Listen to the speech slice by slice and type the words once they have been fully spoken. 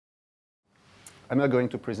I'm not going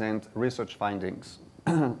to present research findings,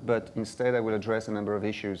 but instead I will address a number of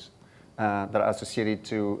issues that are associated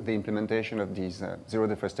to the implementation of these zero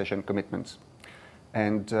deforestation commitments.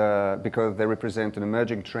 And because they represent an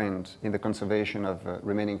emerging trend in the conservation of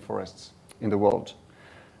remaining forests in the world.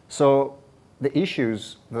 So the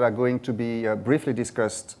issues that are going to be briefly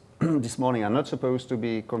discussed this morning are not supposed to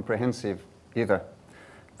be comprehensive either.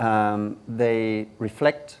 They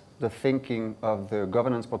reflect the thinking of the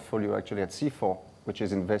governance portfolio actually at CIFOR, which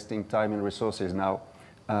is investing time and resources now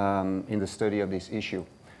in the study of this issue.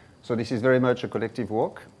 So this is very much a collective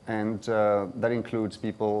work, and that includes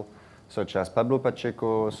people such as Pablo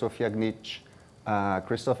Pacheco, Sofia Gnich,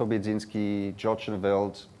 Christopher Bidzinski, George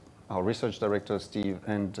Neveld, our research director Steve,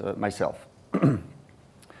 and myself.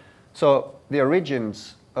 So the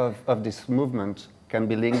origins of this movement can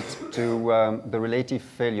be linked to the relative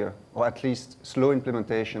failure, or at least slow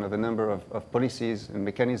implementation of a number of policies and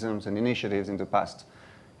mechanisms and initiatives in the past.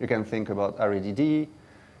 You can think about REDD,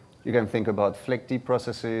 you can think about FLECT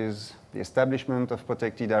processes, the establishment of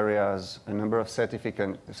protected areas, a number of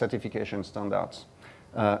certification standards,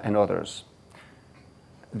 and others.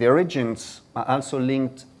 The origins are also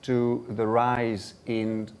linked to the rise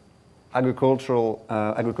in agricultural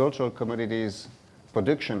commodities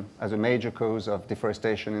production as a major cause of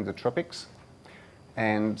deforestation in the tropics.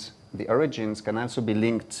 And the origins can also be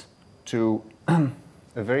linked to a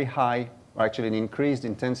very high, or actually an increased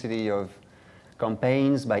intensity of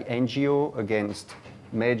campaigns by NGOs against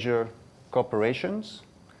major corporations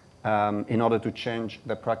in order to change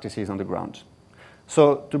their practices on the ground.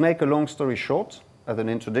 So to make a long story short, as an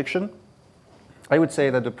introduction, I would say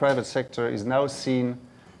that the private sector is now seen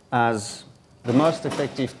as the most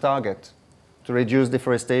effective target to reduce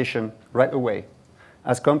deforestation right away,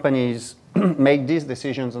 as companies make these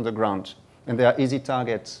decisions on the ground, and they are easy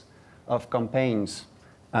targets of campaigns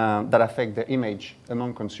that affect their image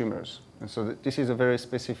among consumers. And so this is a very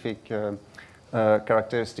specific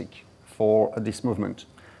characteristic for this movement.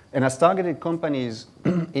 And as targeted companies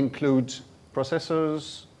include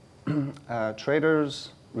processors,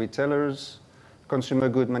 traders, retailers, consumer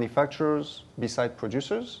good manufacturers, beside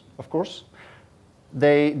producers, of course.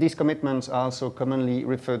 These commitments are also commonly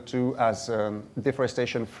referred to as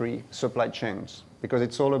deforestation-free supply chains, because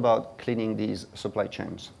it's all about cleaning these supply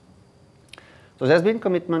chains. So there's been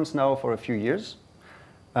commitments now for a few years.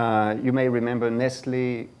 You may remember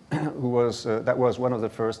Nestle, that was one of the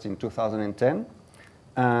first in 2010.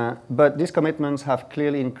 But these commitments have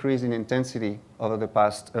clearly increased in intensity over the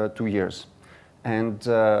past 2 years. And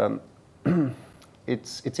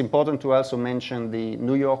it's important to also mention the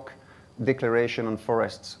New York Declaration on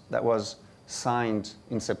Forests that was signed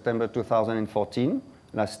in September 2014,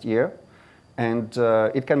 last year. And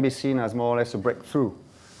it can be seen as more or less a breakthrough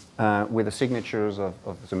with the signatures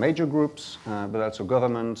of the major groups, but also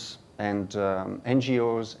governments and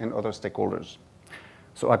NGOs and other stakeholders.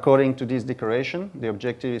 So according to this declaration, the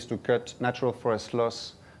objective is to cut natural forest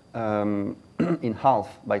loss in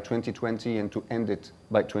half by 2020 and to end it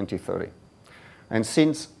by 2030. And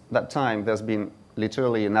since that time, there's been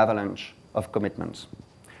literally an avalanche of commitments.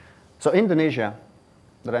 So Indonesia,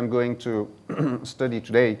 that I'm going to study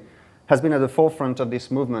today, has been at the forefront of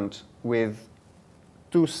this movement with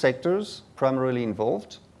 2 sectors primarily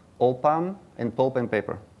involved, oil palm and pulp and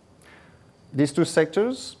paper. These 2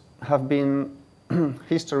 sectors have been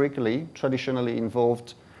historically, traditionally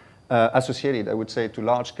involved, associated, I would say, to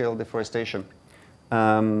large-scale deforestation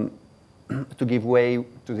to give way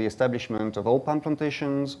to the establishment of oil palm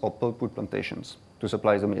plantations or pulpwood plantations to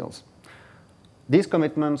supply the mills. These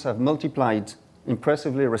commitments have multiplied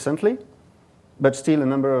impressively recently, but still a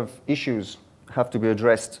number of issues have to be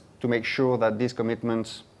addressed to make sure that these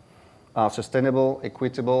commitments are sustainable,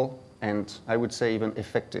 equitable, and I would say even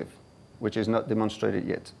effective, which is not demonstrated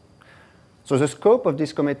yet. So the scope of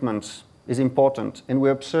these commitments is important, and we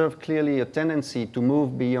observe clearly a tendency to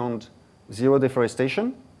move beyond zero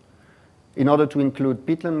deforestation in order to include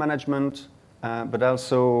peatland management, but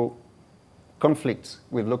also conflicts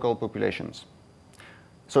with local populations.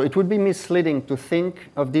 So it would be misleading to think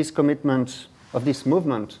of these commitments, of this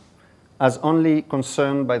movement, as only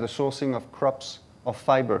concerned by the sourcing of crops or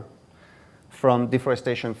fiber from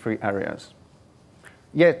deforestation-free areas.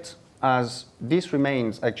 Yet, as this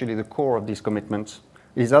remains actually the core of these commitments,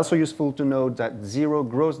 it is also useful to note that zero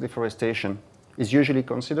gross deforestation is usually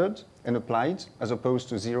considered and applied as opposed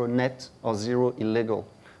to zero net or zero illegal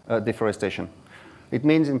deforestation. It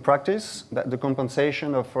means in practice that the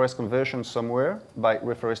compensation of forest conversion somewhere by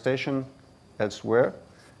reforestation elsewhere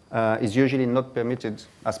is usually not permitted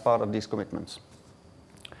as part of these commitments.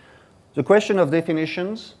 The question of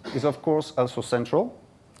definitions is of course also central,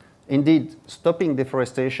 Indeed, stopping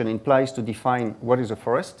deforestation implies to define what is a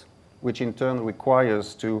forest, which in turn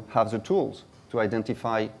requires to have the tools to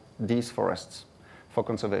identify these forests for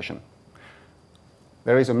conservation.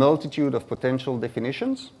 There is a multitude of potential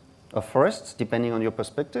definitions of forests, depending on your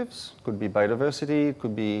perspectives. It could be biodiversity, it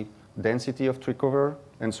could be density of tree cover,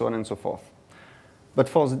 and so on and so forth. But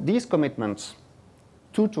for these commitments,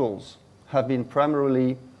 two tools have been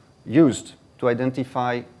primarily used to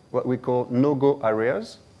identify what we call no-go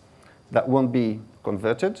areas that won't be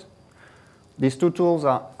converted. These two tools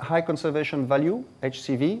are high conservation value,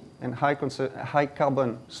 HCV, and high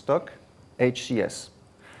carbon stock, HCS.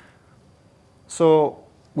 So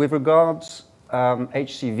with regards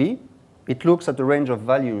HCV, it looks at the range of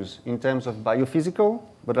values in terms of biophysical,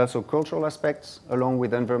 but also cultural aspects, along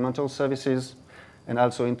with environmental services, and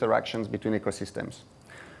also interactions between ecosystems.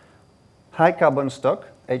 High carbon stock,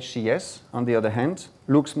 HCS, on the other hand,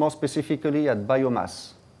 looks more specifically at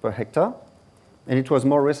biomass per hectare, and it was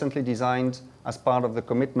more recently designed as part of the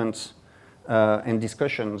commitments and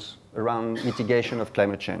discussions around mitigation of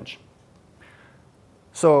climate change.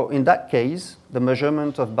 So in that case, the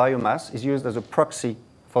measurement of biomass is used as a proxy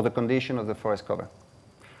for the condition of the forest cover.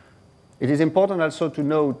 It is important also to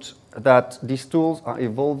note that these tools are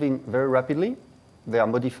evolving very rapidly. They are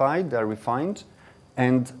modified, they are refined,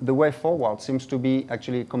 and the way forward seems to be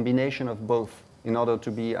actually a combination of both in order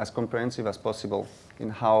to be as comprehensive as possible in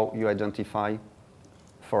how you identify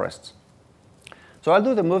forests. So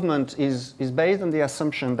although the movement is based on the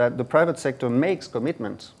assumption that the private sector makes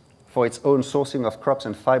commitments for its own sourcing of crops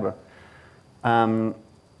and fiber,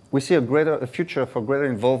 we see a future for greater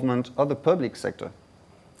involvement of the public sector,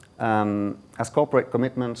 as corporate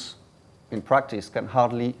commitments in practice can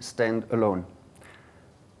hardly stand alone.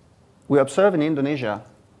 We observe in Indonesia,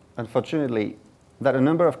 unfortunately, that a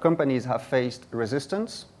number of companies have faced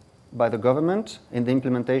resistance by the government in the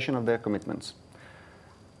implementation of their commitments.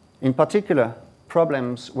 In particular,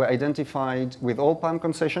 problems were identified with oil palm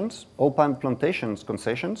concessions, oil palm plantations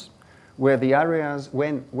concessions, where the areas,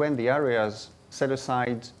 when the areas set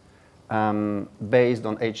aside based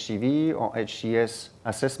on HCV or HCS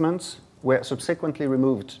assessments were subsequently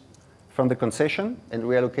removed from the concession and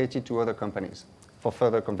reallocated to other companies for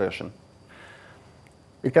further conversion.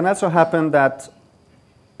 It can also happen that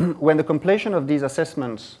when the completion of these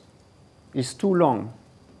assessments is too long,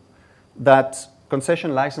 that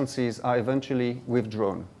concession licenses are eventually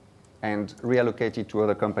withdrawn and reallocated to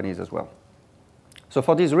other companies as well. So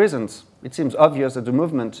for these reasons, it seems obvious that the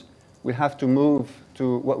movement will have to move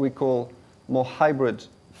to what we call more hybrid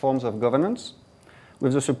forms of governance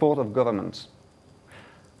with the support of governments.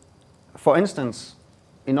 For instance,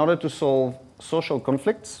 in order to solve social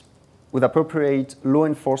conflicts with appropriate law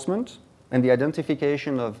enforcement and the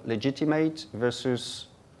identification of legitimate versus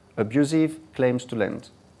abusive claims to land.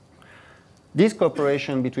 This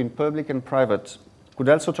cooperation between public and private could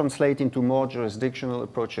also translate into more jurisdictional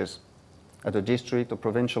approaches at the district or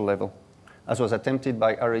provincial level, as was attempted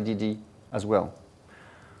by RADD as well.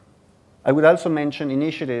 I would also mention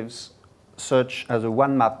initiatives such as a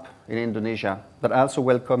One Map in Indonesia that are also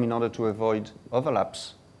welcome in order to avoid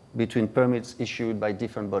overlaps between permits issued by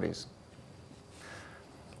different bodies.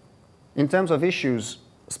 In terms of issues,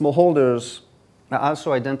 smallholders are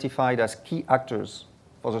also identified as key actors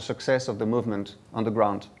for the success of the movement on the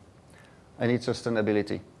ground and its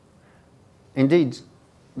sustainability. Indeed,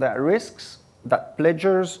 there are risks that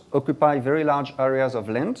pledgers occupy very large areas of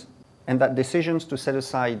land and that decisions to set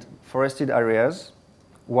aside forested areas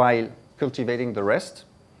while cultivating the rest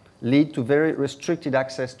lead to very restricted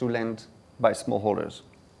access to land by smallholders.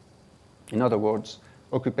 In other words,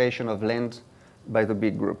 occupation of land by the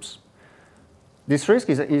big groups. This risk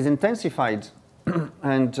is intensified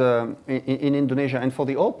and, in Indonesia and for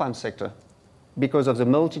the oil palm sector because of the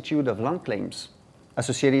multitude of land claims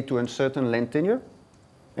associated to uncertain land tenure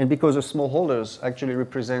and because the smallholders actually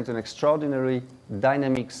represent an extraordinarily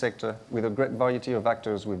dynamic sector with a great variety of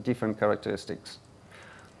actors with different characteristics.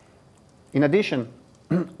 In addition,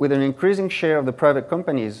 with an increasing share of the private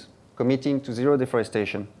companies committing to zero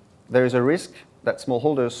deforestation, there is a risk that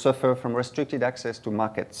smallholders suffer from restricted access to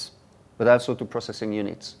markets, but also to processing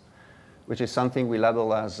units, which is something we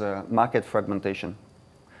label as market fragmentation.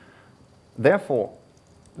 Therefore,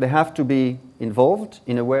 they have to be involved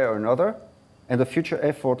in a way or another, and the future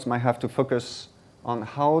efforts might have to focus on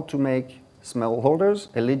how to make smallholders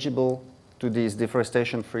eligible to these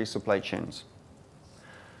deforestation-free supply chains.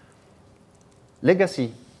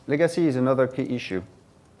 Legacy is another key issue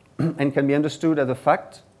and can be understood as the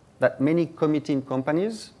fact that many committing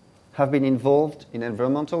companies have been involved in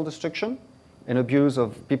environmental destruction and abuse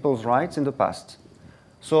of people's rights in the past.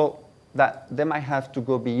 So that they might have to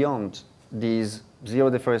go beyond these zero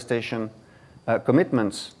deforestation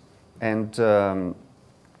commitments and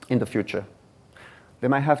in the future. They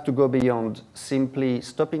might have to go beyond simply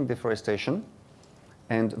stopping deforestation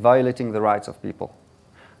and violating the rights of people.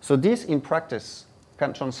 So this, in practice,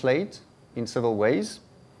 can translate in several ways,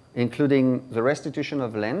 including the restitution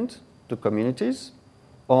of land to communities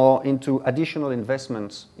or into additional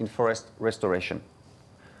investments in forest restoration.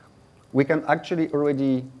 We can actually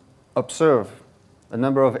already observe a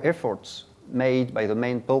number of efforts made by the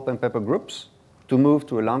main pulp and paper groups to move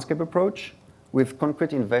to a landscape approach with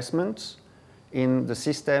concrete investments in the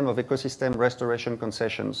system of ecosystem restoration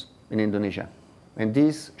concessions in Indonesia. And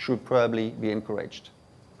these should probably be encouraged.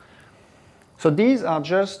 So these are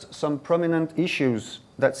just some prominent issues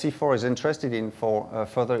that CIFOR is interested in for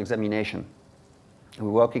further examination. We're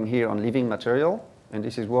working here on living material, and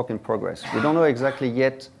this is work in progress. We don't know exactly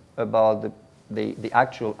yet about the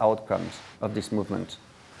actual outcomes of this movement.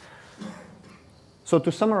 So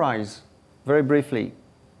to summarize very briefly,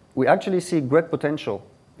 we actually see great potential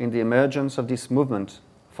in the emergence of this movement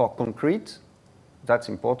for concrete, that's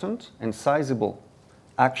important, and sizable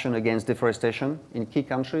action against deforestation in key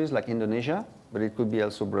countries like Indonesia, but it could be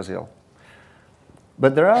also Brazil.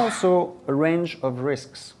 But there are also a range of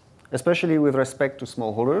risks, especially with respect to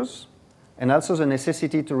smallholders, and also the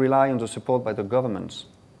necessity to rely on the support by the governments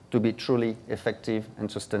to be truly effective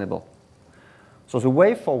and sustainable. So the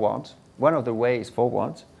way forward, one of the ways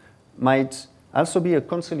forward, might also be a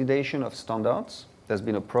consolidation of standards. There's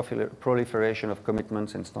been a proliferation of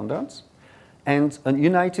commitments and standards, and a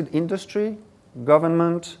united industry,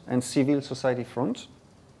 government, and civil society front,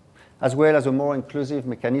 as well as a more inclusive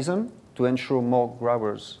mechanism to ensure more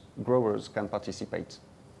growers can participate.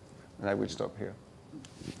 And I will stop here.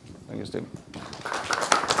 Thank you, Steve.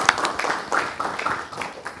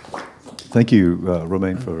 Thank you,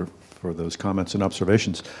 Romain, for those comments and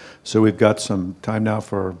observations. So we've got some time now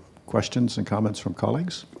for questions and comments from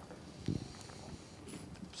colleagues.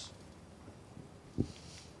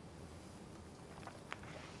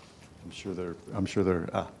 I'm sure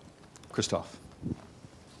they're, Christophe. Maybe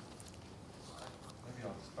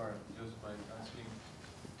I'll start just by asking.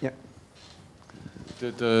 Yeah.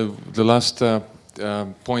 The last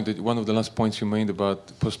point, one of the last points you made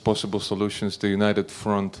about possible solutions, the united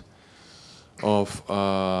front of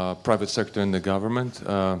private sector and the government.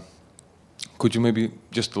 Could you maybe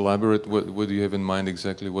just elaborate what do you have in mind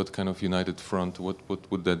exactly? What kind of united front? What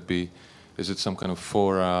would that be? Is it some kind of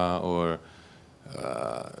fora or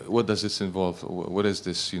what does this involve? What is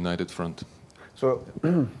this united front? So,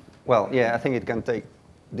 well, yeah, I think it can take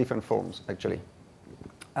different forms, actually.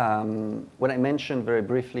 When I mentioned very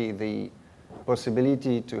briefly the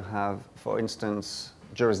possibility to have, for instance,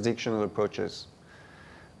 jurisdictional approaches,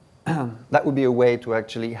 that would be a way to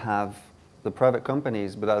actually have the private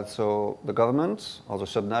companies, but also the government or the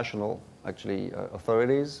subnational, actually,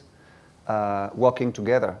 authorities, working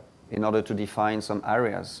together in order to define some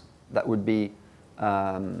areas that would be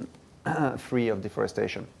free of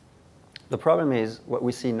deforestation. The problem is, what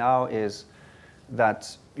we see now is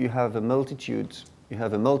that you have a multitude, you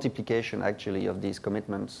have a multiplication, actually, of these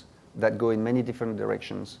commitments that go in many different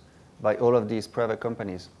directions by all of these private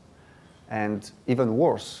companies. And even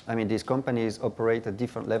worse, I mean, these companies operate at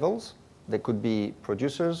different levels. They could be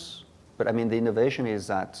producers, but I mean, the innovation is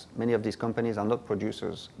that many of these companies are not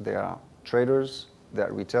producers. They are traders, they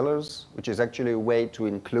are retailers, which is actually a way to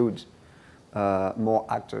include more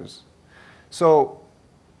actors. So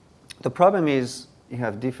the problem is you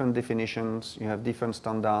have different definitions, you have different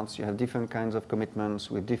standards, you have different kinds of commitments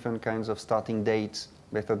with different kinds of starting dates,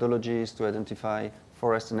 methodologies to identify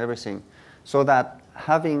forests and everything. So that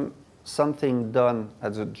having something done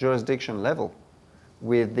at the jurisdiction level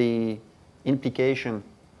with the implication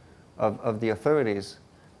of the authorities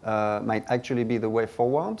might actually be the way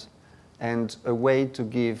forward and a way to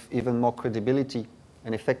give even more credibility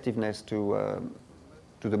and effectiveness to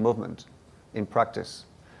the movement in practice.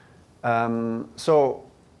 So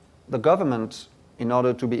the government, in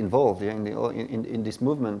order to be involved in this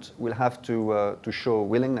movement, will have to show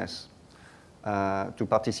willingness to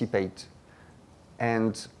participate.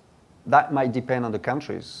 And that might depend on the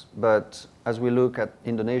countries, but as we look at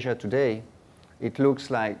Indonesia today, it looks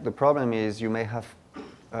like the problem is you may have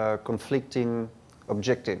conflicting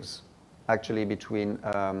objectives, actually, between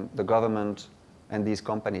the government and these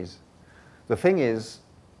companies. The thing is,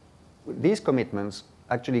 these commitments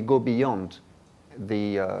actually go beyond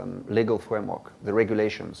the legal framework, the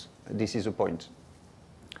regulations. This is a point.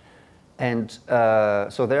 And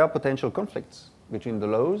so there are potential conflicts between the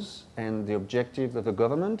laws and the objectives of the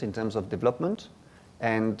government in terms of development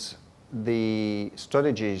and the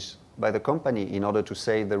strategies by the company in order to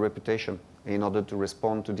save their reputation, in order to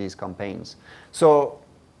respond to these campaigns. So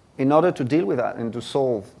in order to deal with that and to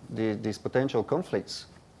solve these potential conflicts,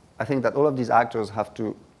 I think that all of these actors have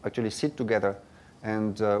to actually sit together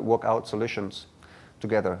and work out solutions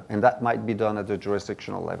together. And that might be done at the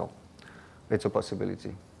jurisdictional level. It's a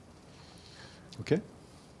possibility. Okay.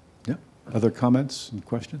 Yeah. Other comments and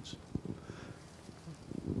questions?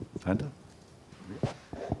 Fanta?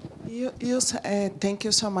 Thank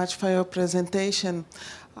you so much for your presentation.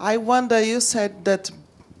 I wonder, you said that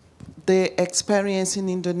the experience in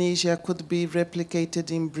Indonesia could be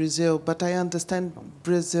replicated in Brazil, but I understand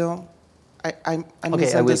Brazil, I misunderstood.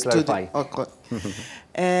 Okay, I will clarify. Okay.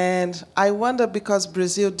 And I wonder, because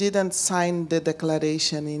Brazil didn't sign the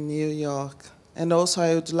declaration in New York, and also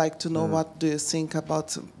I would like to know what do you think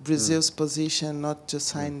about Brazil's position not to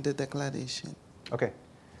sign the declaration? Okay,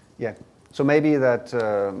 yeah. So maybe that,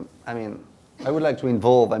 I would like to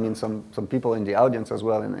involve, some people in the audience as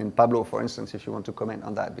well, and Pablo, for instance, if you want to comment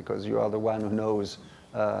on that, because you are the one who knows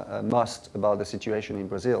most about the situation in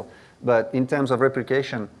Brazil. But in terms of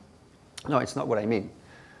replication, no, it's not what I mean.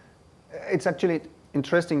 It's actually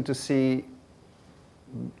interesting to see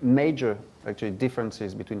major, actually,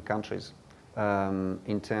 differences between countries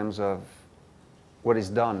in terms of what is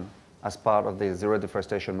done as part of the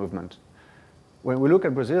zero-deforestation movement. When we look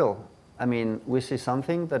at Brazil, we see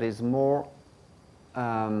something that is more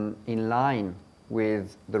in line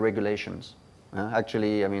with the regulations.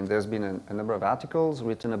 Actually, there's been a number of articles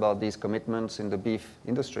written about these commitments in the beef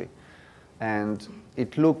industry. And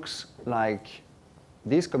it looks like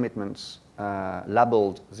these commitments,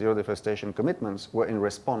 labeled zero-deforestation commitments, were in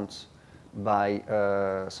response by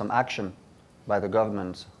some action by the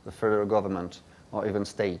government, the federal government, or even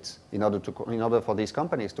states, in order for these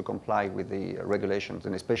companies to comply with the regulations,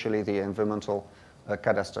 and especially the environmental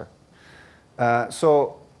cadastre.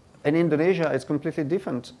 So in Indonesia, it's completely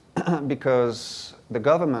different because the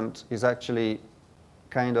government is actually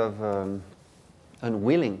kind of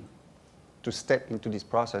unwilling to step into this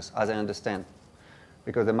process, as I understand,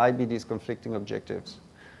 because there might be these conflicting objectives.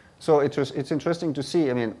 So it's interesting to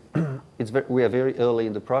see. We are very early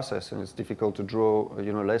in the process, and it's difficult to draw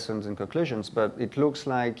lessons and conclusions. But it looks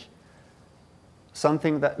like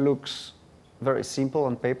something that looks very simple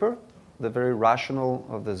on paper, the very rational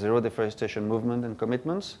of the zero deforestation movement and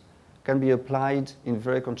commitments, can be applied in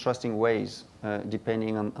very contrasting ways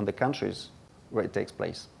depending on the countries where it takes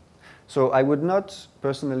place. So I would not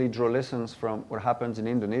personally draw lessons from what happens in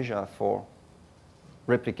Indonesia for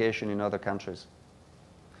replication in other countries.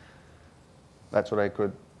 That's what I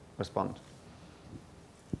could respond.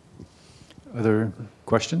 Other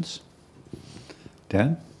questions?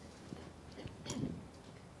 Dan?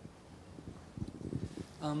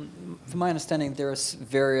 From my understanding, there are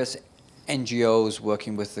various NGOs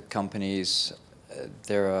working with the companies.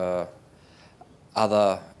 There are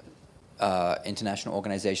other international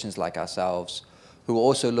organizations like ourselves who are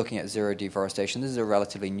also looking at zero deforestation. This is a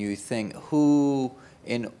relatively new thing. Who,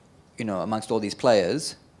 amongst all these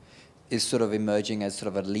players, is sort of emerging as sort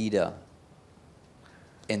of a leader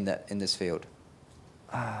in this field?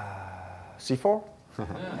 CIFOR?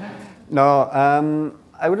 No,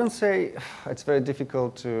 I wouldn't say. It's very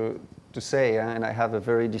difficult to say, and I have a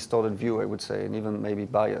very distorted view, I would say, and even maybe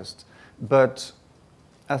biased. But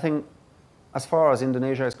I think, as far as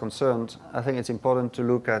Indonesia is concerned, I think it's important to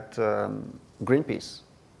look at Greenpeace,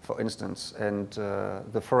 for instance, and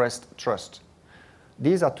the Forest Trust.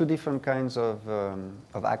 These are two different kinds of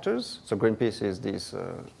actors. So Greenpeace is this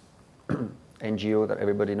NGO that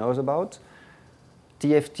everybody knows about.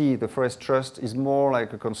 TFT, the Forest Trust, is more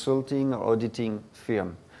like a consulting or auditing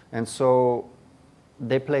firm. And so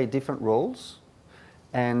they play different roles,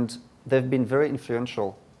 and they've been very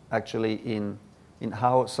influential, actually, in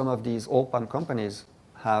how some of these oil palm companies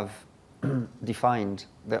have defined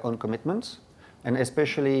their own commitments, and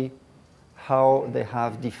especially how they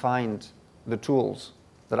have defined the tools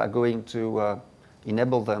that are going to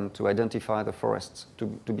enable them to identify the forests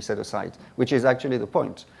to be set aside, which is actually the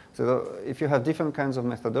point. So if you have different kinds of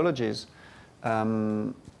methodologies,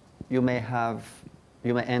 you may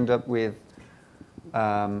end up with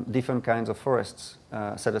different kinds of forests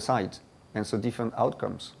set aside, and so different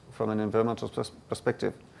outcomes from an environmental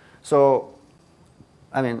perspective. So,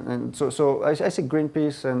 I see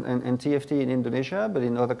Greenpeace and TFT in Indonesia, but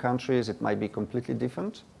in other countries it might be completely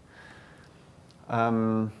different.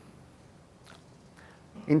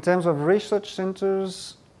 In terms of research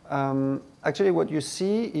centers, actually what you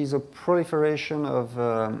see is a proliferation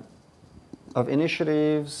of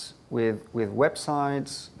initiatives with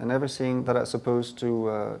websites and everything that are supposed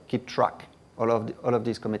to keep track of all of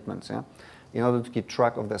these commitments. Yeah? in order to keep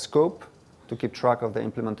track of their scope, to keep track of their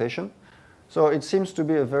implementation. So it seems to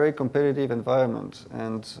be a very competitive environment,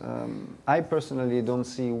 and I personally don't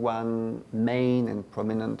see one main and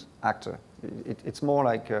prominent actor. It's more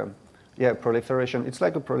like proliferation. It's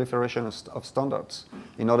like a proliferation of standards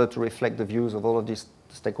in order to reflect the views of all of these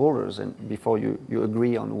stakeholders, and before you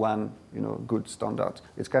agree on one good standard.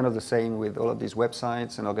 It's kind of the same with all of these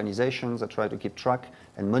websites and organizations that try to keep track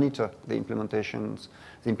and monitor the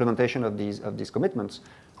implementation of these commitments.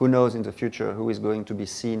 Who knows in the future who is going to be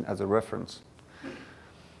seen as a reference?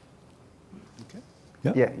 Okay.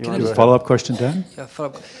 Yeah. You want a follow-up question, Dan? Yeah,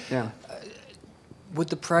 follow-up. Yeah. Would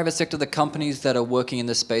the private sector, the companies that are working in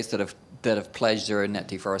this space that have pledged zero net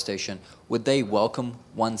deforestation, would they welcome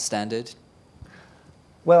one standard?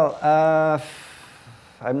 Well,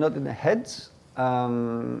 I'm not in the head.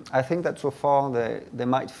 I think that so far they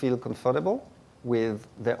might feel comfortable with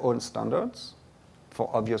their own standards for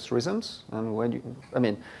obvious reasons.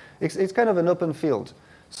 And it's kind of an open field.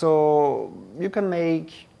 So you can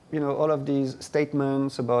make all of these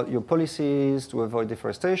statements about your policies to avoid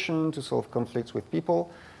deforestation, to solve conflicts with people.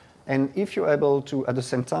 And if you're able to, at the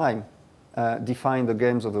same time, define the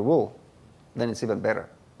games of the rule, then it's even better,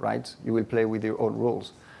 right? You will play with your own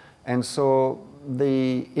rules. And so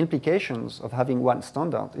the implications of having one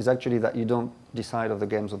standard is actually that you don't decide of the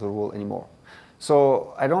games of the rule anymore.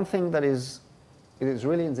 So I don't think that it is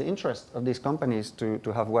really in the interest of these companies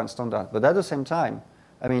to have one standard. But at the same time,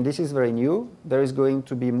 this is very new. There is going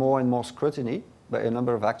to be more and more scrutiny by a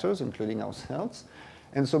number of actors, including ourselves.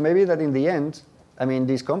 And so maybe that in the end,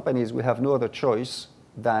 these companies will have no other choice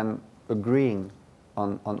than agreeing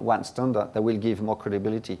on one standard that will give more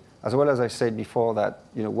credibility. As well as I said before that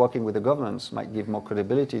working with the governments might give more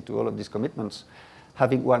credibility to all of these commitments.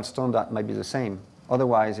 Having one standard might be the same.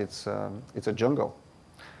 Otherwise, it's a jungle.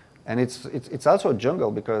 And it's also a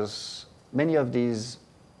jungle because many of these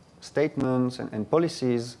statements and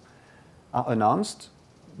policies are announced,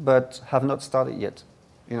 but have not started yet.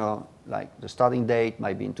 Like the starting date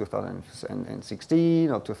might be in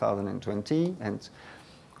 2016 or 2020, and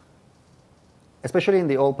especially in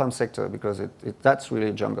the oil palm sector, because that's really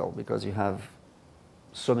a jungle, because you have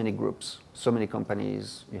so many groups, so many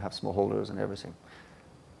companies, you have smallholders and everything.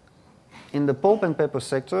 In the pulp and paper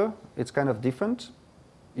sector, it's kind of different.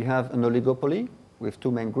 You have an oligopoly with two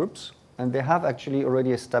main groups, and they have actually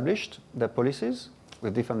already established their policies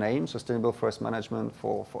with different names: Sustainable Forest Management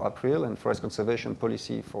for April and Forest Conservation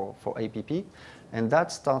Policy for APP. And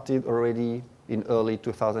that started already in early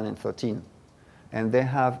 2013. And they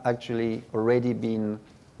have actually already been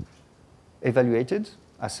evaluated,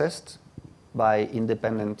 assessed by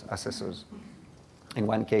independent assessors. In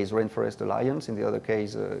one case, Rainforest Alliance, in the other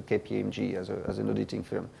case, KPMG as an auditing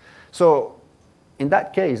firm. So in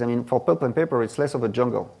that case, for pulp and paper, it's less of a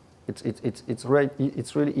jungle. It's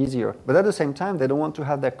really easier. But at the same time, they don't want to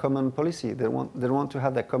have their common policy. They don't want to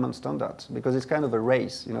have their common standards, because it's kind of a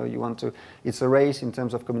race. It's a race in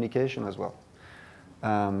terms of communication as well.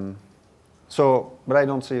 But I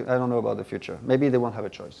don't know about the future. Maybe they won't have a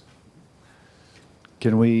choice.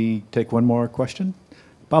 Can we take one more question?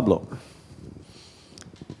 Pablo.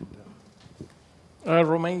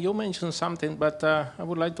 Romain, you mentioned something, but I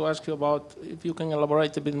would like to ask you about if you can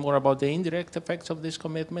elaborate a bit more about the indirect effects of these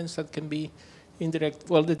commitments that can be indirect.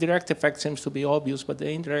 Well, the direct effect seems to be obvious, but the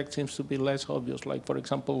indirect seems to be less obvious. Like, for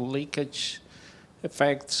example, leakage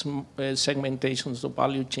effects, segmentations of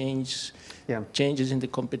value chains, changes in the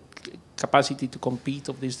capacity to compete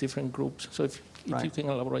of these different groups. So if you can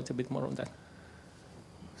elaborate a bit more on that.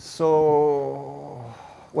 So,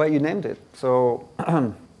 well, you named it. So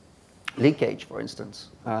leakage, for instance.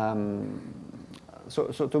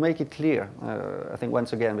 So to make it clear, I think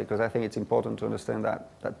once again, because I think it's important to understand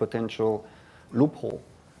that potential loophole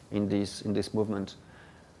in this movement,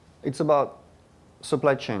 it's about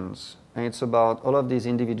supply chains, and it's about all of these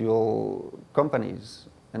individual companies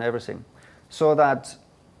and everything. So that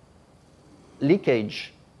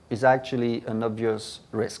leakage is actually an obvious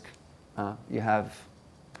risk. You have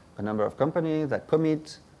a number of companies that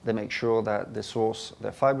commit. They make sure that they source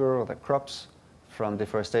their fiber or their crops from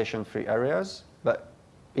deforestation-free areas, but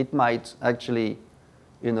it might actually,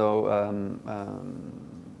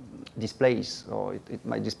 displace, or it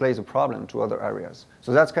might displace a problem to other areas.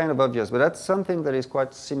 So that's kind of obvious, but that's something that is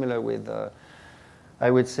quite similar with, I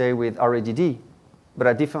would say, with RADD, but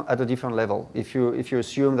at a different level. If you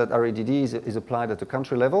assume that RADD is applied at a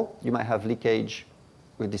country level, you might have leakage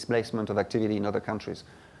with displacement of activity in other countries.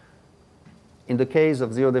 In the case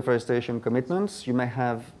of zero deforestation commitments, you may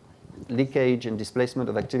have leakage and displacement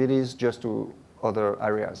of activities just to other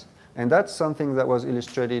areas. And that's something that was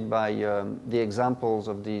illustrated by the examples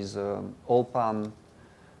of these oil palm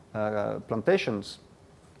plantations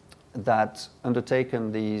that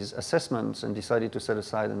undertaken these assessments and decided to set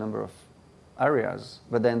aside a number of areas,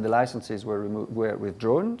 but then the licenses were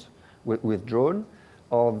withdrawn,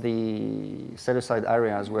 or the set aside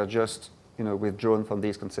areas were just withdrawn from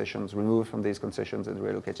these concessions, removed from these concessions and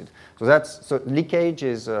relocated. So leakage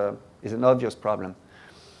is an obvious problem.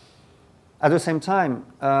 At the same time,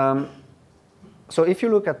 so if you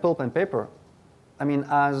look at pulp and paper, I mean,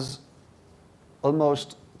 as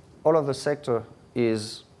almost all of the sector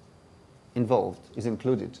is involved, is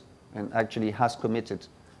included, and actually has committed,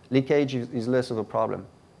 leakage is less of a problem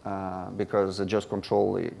because they just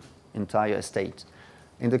control the entire estate.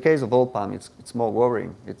 In the case of oil palm, it's more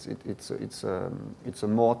worrying. It's a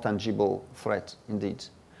more tangible threat indeed.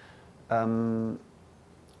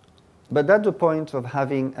 But at the point of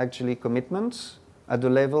having actually commitments at the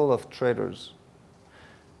level of traders,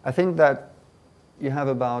 I think that you have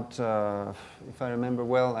about, if I remember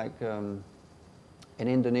well, like in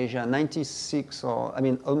Indonesia, 96 or, I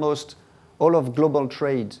mean, almost all of global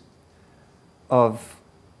trade of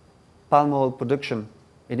palm oil production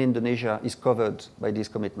in Indonesia is covered by these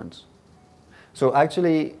commitments. So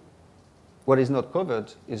actually, what is not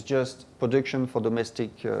covered is just production for domestic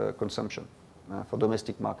consumption, for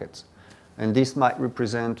domestic markets. And this might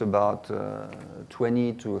represent about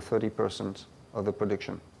 20 to 30% of the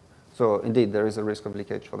production. So indeed, there is a risk of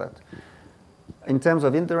leakage for that. In terms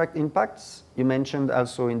of indirect impacts, you mentioned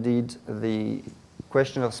also indeed the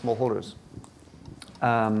question of smallholders.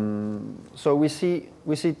 So we see,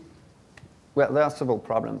 well, there are several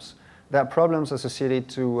problems. There are problems associated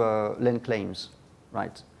to land claims,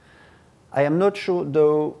 right? I am not sure,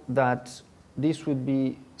 though, that this would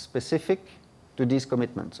be specific to these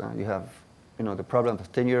commitments. You have, the problem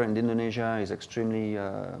of tenure in Indonesia is extremely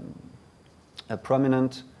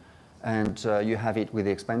prominent, and you have it with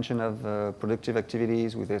the expansion of productive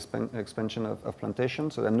activities, with the expansion of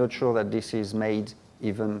plantations. So I'm not sure that this is made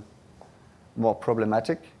even more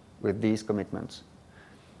problematic with these commitments.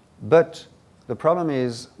 But the problem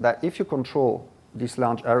is that if you control these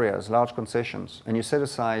large areas, large concessions, and you set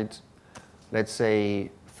aside, let's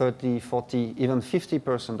say, 30, 40, even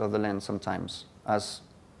 50% of the land sometimes, as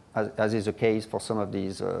is the case for some of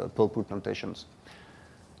these pulpwood plantations,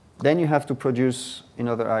 then you have to produce in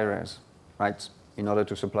other areas, right, in order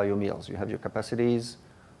to supply your mills. You have your capacities,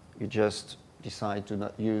 you just decide to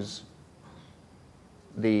not use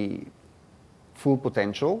the full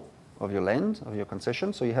potential of your land, of your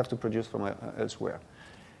concession, so you have to produce from elsewhere.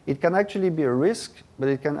 It can actually be a risk, but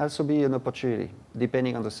it can also be an opportunity,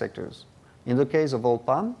 depending on the sectors. In the case of oil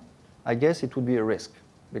palm, I guess it would be a risk,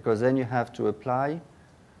 because then you have to apply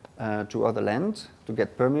to other land to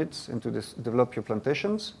get permits and to develop your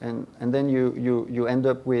plantations, and then you end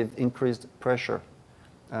up with increased pressure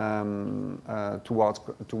towards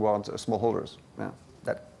smallholders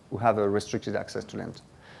that who have a restricted access to land.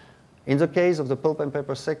 In the case of the pulp and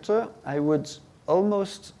paper sector, I would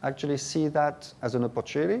almost actually see that as an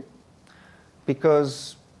opportunity,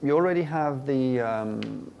 because you already have the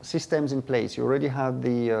systems in place, you already have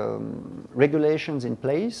the regulations in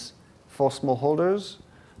place for smallholders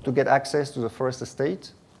to get access to the forest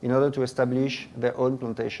estate in order to establish their own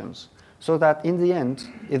plantations. So that in the end,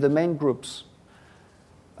 if the main groups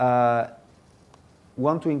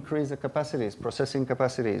want to increase the capacities, processing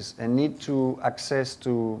capacities, and need to access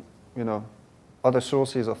to other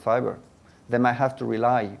sources of fiber, they might have to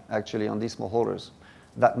rely actually on these smallholders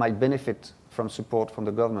that might benefit from support from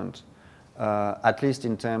the government, at least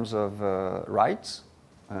in terms of rights,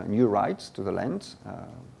 new rights to the land,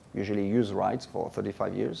 usually use rights for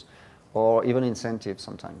 35 years, or even incentives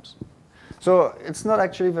sometimes. So it's not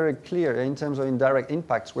actually very clear in terms of indirect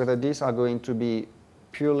impacts whether these are going to be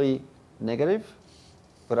purely negative,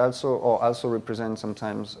 but also represent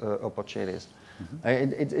sometimes opportunities.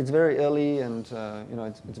 Mm-hmm. It's very early, and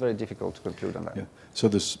it's very difficult to conclude on that. Yeah. So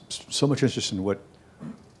there's so much interest in what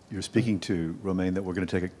you're speaking to, Romain, that we're going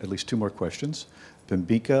to take at least two more questions.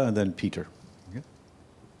 Bimbika and then Peter. Okay.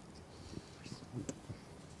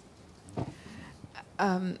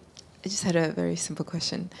 I just had a very simple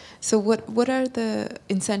question. So what are the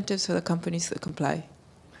incentives for the companies that comply?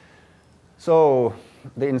 So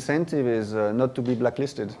the incentive is not to be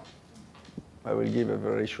blacklisted. I will give a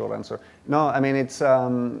very short answer. No, I mean, that's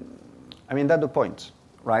the point,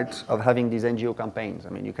 right, of having these NGO campaigns. I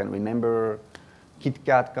mean, you can remember Kit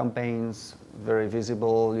Kat campaigns, very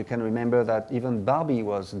visible. You can remember that even Barbie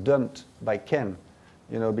was dumped by Ken,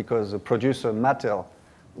 because the producer Mattel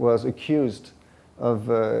was accused of,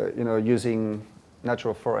 using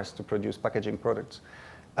natural forests to produce packaging products.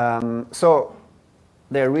 So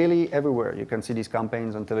they're really everywhere. You can see these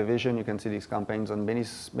campaigns on television. You can see these campaigns on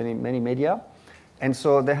many media. And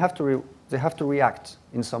so they have to react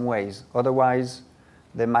in some ways. Otherwise,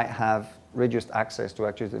 they might have reduced access to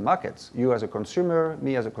actually the markets. You as a consumer,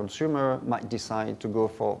 me as a consumer, might decide to go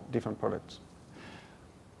for different products.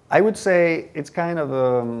 I would say it's kind of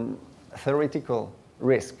a theoretical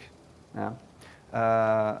risk. Yeah?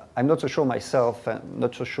 I'm not so sure myself, I'm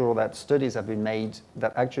not so sure that studies have been made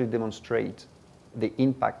that actually demonstrate the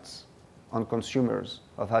impacts on consumers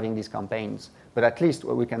of having these campaigns. But at least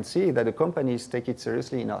what we can see is that the companies take it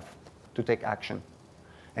seriously enough to take action.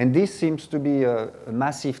 And this seems to be a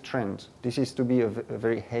massive trend. This is to be a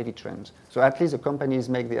very heavy trend. So at least the companies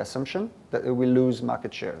make the assumption that they will lose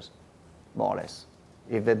market shares, more or less,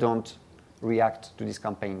 if they don't react to these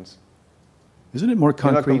campaigns. Isn't it more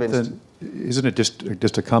concrete than, isn't it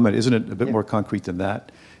just a comment, isn't it a bit more concrete than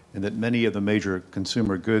that? In that many of the major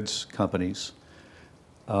consumer goods companies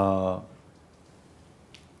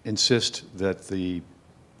insist that the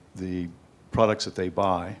products that they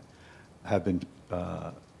buy have been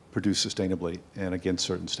produced sustainably and against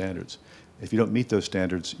certain standards. If you don't meet those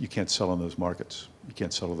standards, you can't sell in those markets. You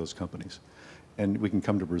can't sell to those companies. And we can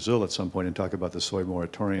come to Brazil at some point and talk about the soy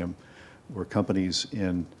moratorium, where companies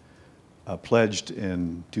pledged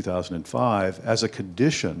in 2005 as a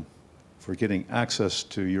condition for getting access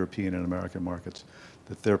to European and American markets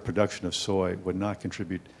that their production of soy would not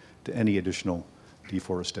contribute to any additional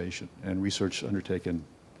deforestation. And research undertaken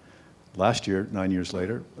last year, 9 years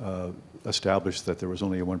later, established that there was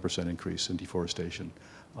only a 1% increase in deforestation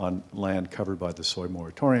on land covered by the soy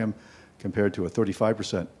moratorium compared to a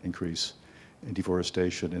 35% increase in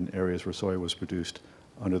deforestation in areas where soy was produced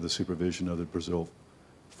under the supervision of the Brazil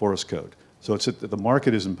Forest Code. So it's the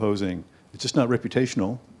market is imposing, it's just not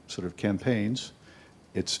reputational sort of campaigns,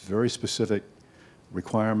 it's very specific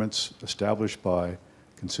requirements established by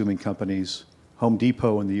consuming companies. Home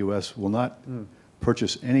Depot in the US will not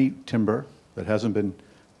purchase any timber that hasn't been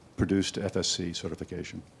produced to FSC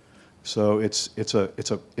certification. So it's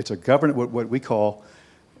a governance, what we call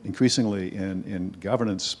increasingly in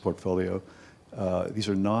governance portfolio, these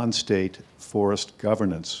are non-state forest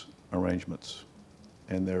governance arrangements.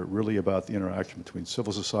 And they're really about the interaction between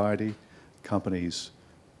civil society, companies,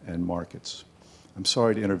 and markets. I'm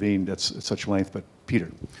sorry to intervene at such length, but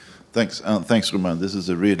Peter. Thanks. Thanks, Romain. This is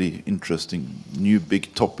a really interesting, new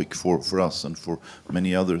big topic for us and for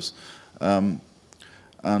many others. And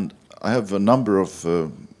I have a number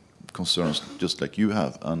of concerns, just like you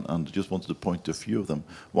have, and just wanted to point to a few of them.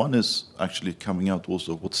 One is actually coming out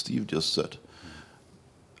also of what Steve just said.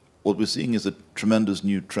 What we're seeing is a tremendous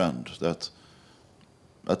new trend that,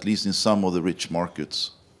 at least in some of the rich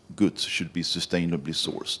markets, goods should be sustainably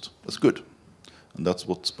sourced. That's good. And that's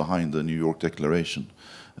what's behind the New York Declaration,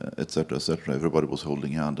 et cetera, et cetera. Everybody was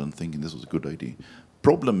holding hand and thinking this was a good idea.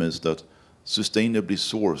 Problem is that sustainably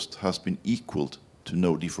sourced has been equaled to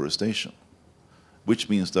no deforestation, which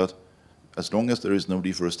means that as long as there is no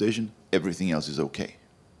deforestation, everything else is okay.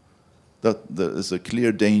 That there is a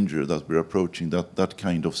clear danger that we're approaching that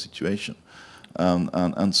kind of situation.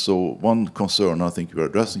 And so one concern I think you're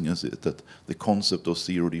addressing is that the concept of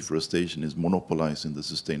zero deforestation is monopolizing the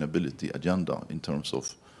sustainability agenda in terms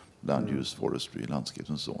of land use, forestry, landscapes,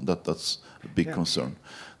 and so on. That's a big concern.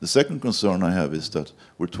 The second concern I have is that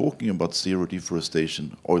we're talking about zero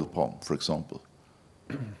deforestation oil palm, for example.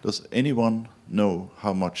 Does anyone know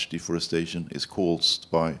how much deforestation is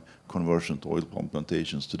caused by conversion to oil palm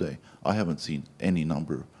plantations today? I haven't seen any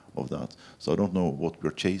number of that, so I don't know what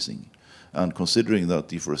we're chasing. And considering that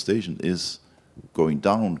deforestation is going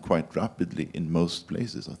down quite rapidly in most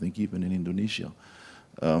places, I think even in Indonesia,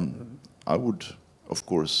 I would, of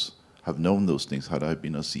course, have known those things had I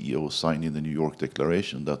been a CEO signing the New York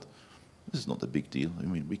Declaration that this is not a big deal. I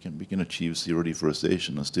mean, we can achieve zero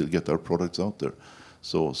deforestation and still get our products out there.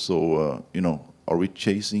 So you know, are we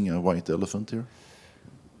chasing a white elephant here?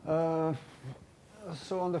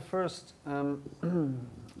 So on the first,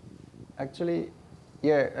 actually,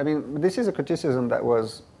 yeah, I mean, this is a criticism that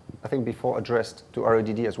was, I think, before addressed to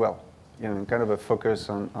RODD as well. You know, kind of a focus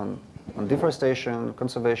on deforestation,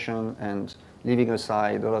 conservation, and leaving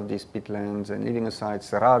aside all of these peatlands and leaving aside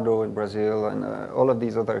Cerrado in Brazil and all of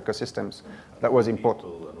these other ecosystems. That was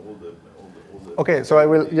important. Okay, so I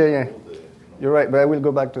will, yeah. You're right, but I will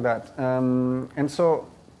go back to that. And so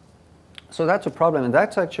that's a problem, and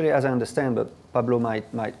that's actually, as I understand, but Pablo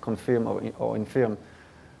might confirm or infirm,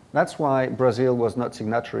 that's why Brazil was not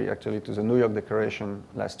signatory, actually, to the New York Declaration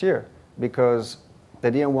last year, because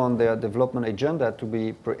they didn't want their development agenda to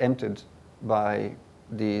be preempted by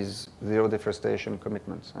these zero deforestation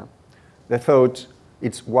commitments. They thought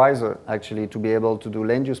it's wiser actually to be able to do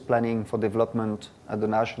land use planning for development at the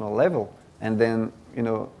national level, and then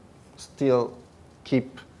still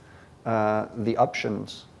keep the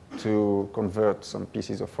options to convert some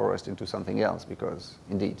pieces of forest into something else, because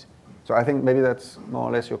indeed. So I think maybe that's more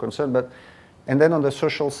or less your concern. And then on the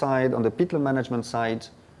social side, on the peatland management side,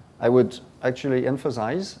 I would actually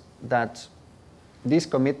emphasize that these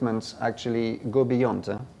commitments actually go beyond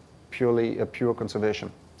pure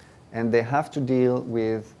conservation. And they have to deal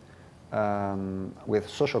with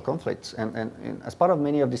social conflicts. And as part of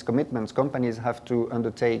many of these commitments, companies have to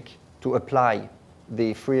undertake to apply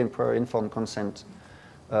the free and prior informed consent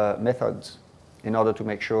methods in order to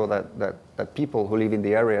make sure that people who live in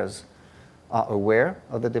the areas are aware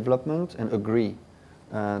of the development and agree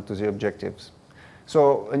to the objectives.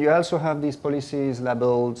 So, and you also have these policies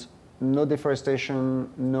labeled no deforestation,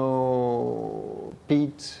 no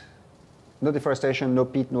peat, no deforestation, no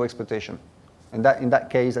peat, no exploitation. And that, in that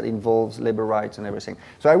case, that involves labor rights and everything.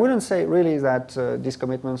 So I wouldn't say really that these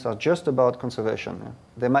commitments are just about conservation. Yeah?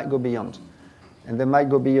 They might go beyond. And they might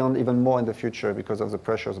go beyond even more in the future because of the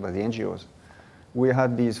pressures by the NGOs. We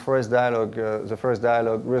had these forest dialogue, the forest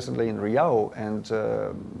dialogue recently in Riau, and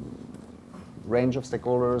range of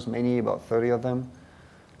stakeholders, many, about 30 of them,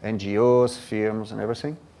 NGOs, firms, and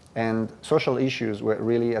everything. And social issues were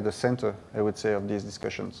really at the center, I would say, of these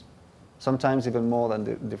discussions. Sometimes even more than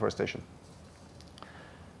deforestation.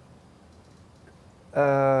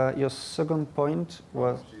 Your second point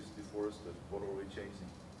was? What are we chasing?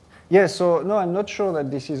 Yeah, so no, I'm not sure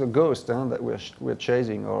that this is a ghost that we're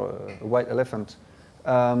chasing, or a white elephant.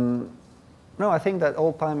 No, I think that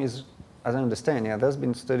oil palm is, as I understand, yeah, there's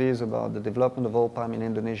been studies about the development of oil palm in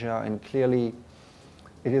Indonesia, and clearly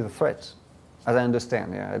it is a threat, as I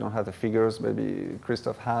understand. Yeah, I don't have the figures, maybe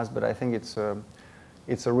Christoph has, but I think it's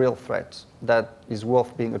a real threat that is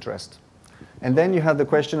worth being addressed. And then you have the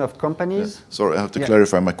question of companies. Yeah. Sorry, I have to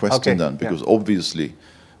clarify my question then, Okay, because obviously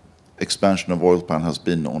expansion of oil palm has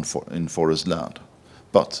been in forest land.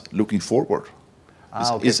 But looking forward,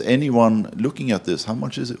 is anyone looking at this? How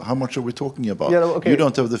much is it? How much are we talking about? Yeah, okay. You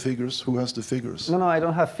don't have the figures. Who has the figures? No, I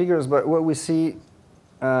don't have figures, but what we see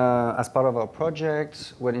as part of our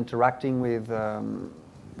project, when interacting with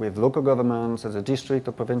local governments at the district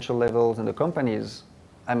or provincial levels and the companies,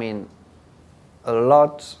 I mean,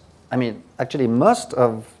 actually most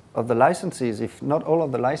of the licenses, if not all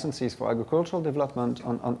of the licenses for agricultural development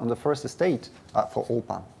on the forest estate are for oil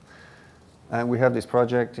palm. And we have this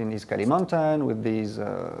project in East Kalimantan with these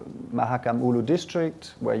Mahakam Ulu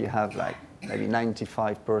district, where you have like maybe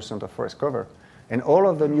 95% of forest cover. And all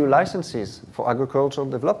of the new licenses for agricultural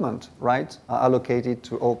development, right, are allocated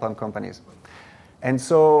to oil palm companies. And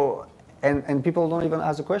so, and people don't even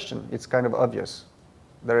ask the question. It's kind of obvious.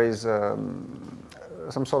 There is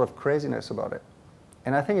some sort of craziness about it.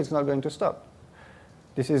 And I think it's not going to stop.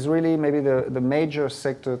 This is really maybe the major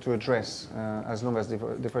sector to address as long as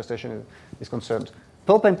deforestation is concerned.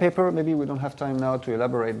 Pulp and paper, maybe we don't have time now to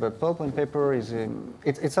elaborate, but pulp and paper is,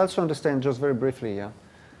 it's also understand just very briefly, yeah?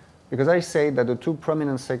 Because I say that the two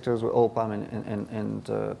prominent sectors were oil palm and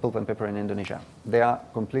pulp and paper in Indonesia. They are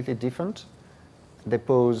completely different. They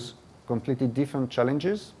pose completely different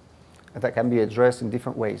challenges that can be addressed in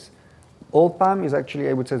different ways. Oil palm is actually,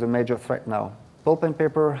 I would say, the major threat now. Pulp and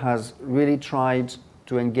paper has really tried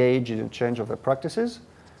to engage in a change of their practices,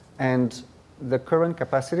 and the current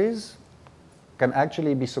capacities can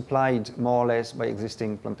actually be supplied more or less by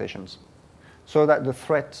existing plantations. So that the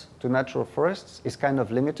threat to natural forests is kind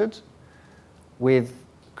of limited with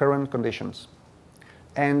current conditions.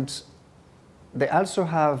 And they also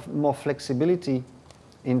have more flexibility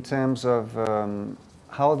in terms of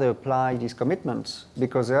how they apply these commitments,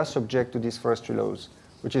 because they are subject to these forestry laws,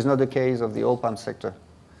 which is not the case of the oil palm sector,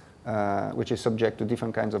 which is subject to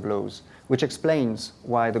different kinds of laws, which explains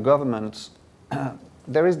why the government,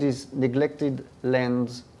 there is this Neglected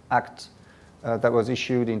Lands Act that was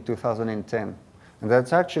issued in 2010. And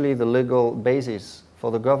that's actually the legal basis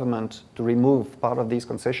for the government to remove part of these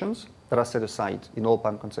concessions that are set aside in oil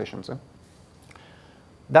palm concessions.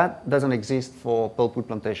 That doesn't exist for pulpwood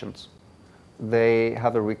plantations. They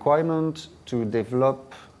have a requirement to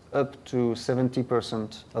develop up to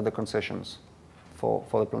 70% of the concessions for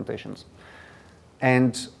the plantations.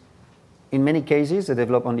 And in many cases, they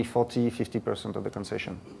develop only 40, 50% of the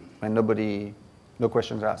concession. And no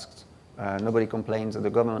questions asked. Nobody complains at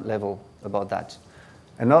the government level about that.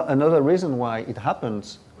 Another reason why it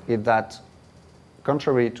happens is that,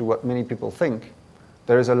 contrary to what many people think,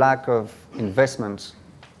 there is a lack of investment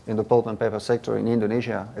in the pulp and paper sector in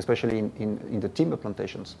Indonesia, especially in the timber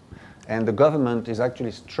plantations. And the government is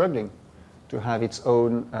actually struggling to have its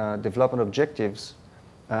own development objectives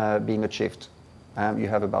being achieved. You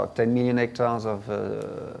have about 10 million hectares of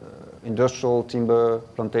industrial timber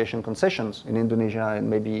plantation concessions in Indonesia and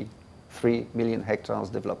maybe 3 million hectares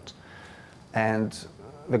developed. And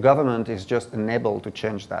the government is just unable to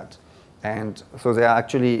change that. And so they are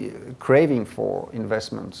actually craving for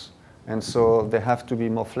investments. And so they have to be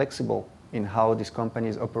more flexible in how these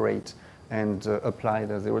companies operate and apply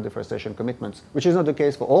the zero deforestation commitments, which is not the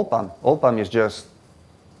case for oil palm. Oil palm is just,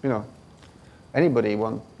 you know, anybody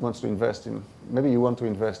wants to invest in, maybe you want to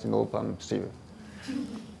invest in oil palm, Steve.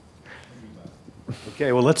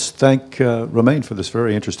 Okay, well, let's thank Romain for this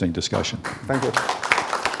very interesting discussion. Thank you.